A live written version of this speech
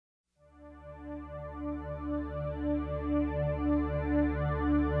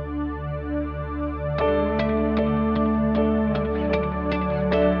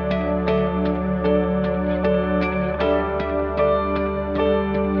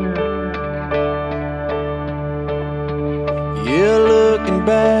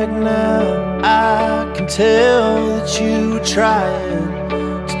Looking back now, I can tell that you were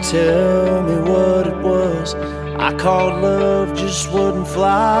trying to tell me what it was I called love just wouldn't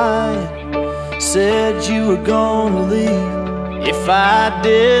fly. Said you were gonna leave if I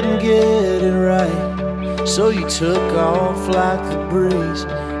didn't get it right. So you took off like the breeze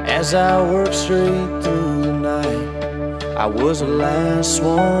as I worked straight through the night. I was the last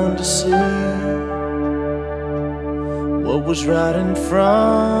one to see what was right in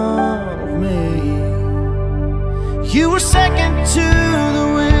front of me. You were second to the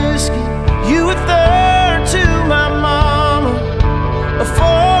whiskey, you were third to my mama, a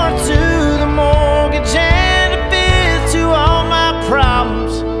fourth to the mortgage, and a fifth to all my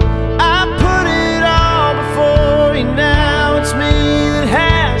problems. I put it all before you, now it's me that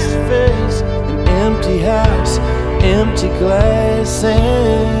has to face an empty house, empty glass,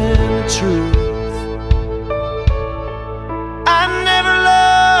 and the truth. I never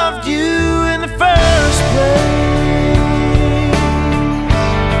loved you in the first place.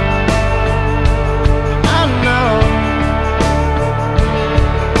 I know.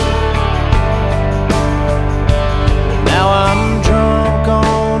 Now I'm drunk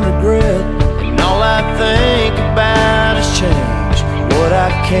on regret, and all I think about is change. What I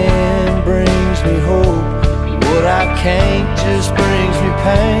can brings me hope, what I can't just brings me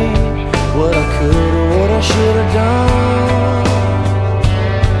pain. What I could or what I should have done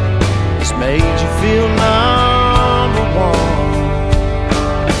has made you feel number one.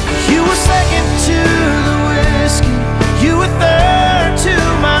 You were second to the whiskey, you were third to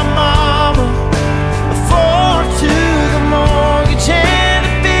my mama, a fourth to the mortgage, and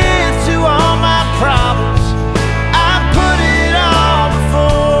a fifth to all my problems. I put it all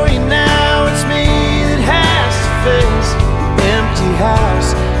before you, now it's me that has to face an empty house,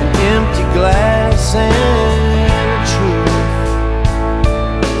 an empty glass, and the truth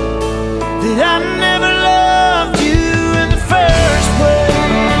that I never loved you in the first place.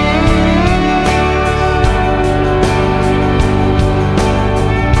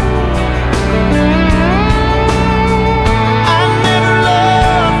 I never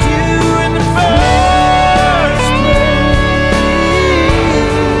loved you in the first place.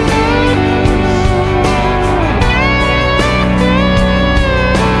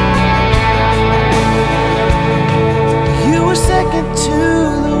 You were second to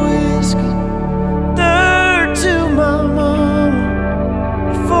the whiskey, third to my mama,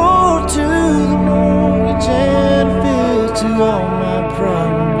 fourth to the mortgage, and fifth to all my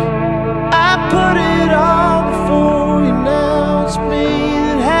problems. I put it all before you, now it's me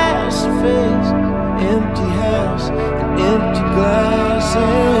that has to face